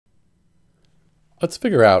Let's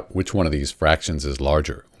figure out which one of these fractions is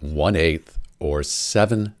larger, 1/8 or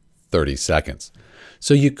 7/32.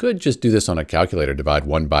 So you could just do this on a calculator, divide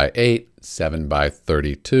 1 by 8, 7 by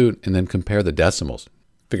 32, and then compare the decimals.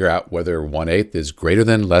 Figure out whether 1/8 is greater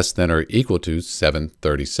than, less than, or equal to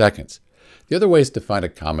 7/32. The other way is to find a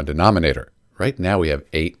common denominator. Right now we have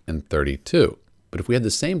 8 and 32. But if we had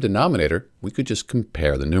the same denominator, we could just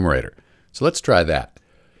compare the numerator. So let's try that.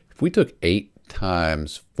 If we took 8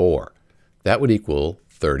 times 4, that would equal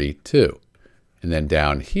 32. And then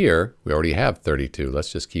down here, we already have 32.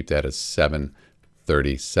 Let's just keep that as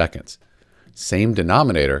 7/32. Same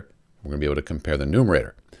denominator, we're going to be able to compare the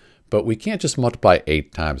numerator. But we can't just multiply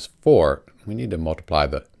 8 times 4. We need to multiply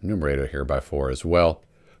the numerator here by 4 as well.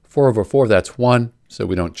 4 over 4, that's 1, so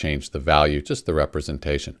we don't change the value, just the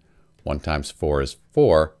representation. 1 times 4 is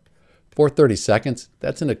 4. 4/32,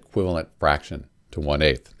 that's an equivalent fraction to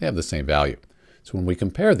 1/8. They have the same value. So when we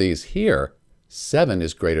compare these here, 7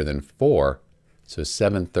 is greater than 4, so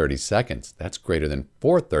 7/32, that's greater than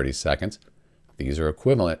 4/32. These are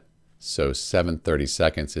equivalent, so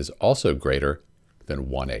 7/32 is also greater than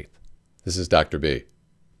 1/8. This is Dr. B.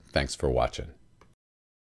 Thanks for watching.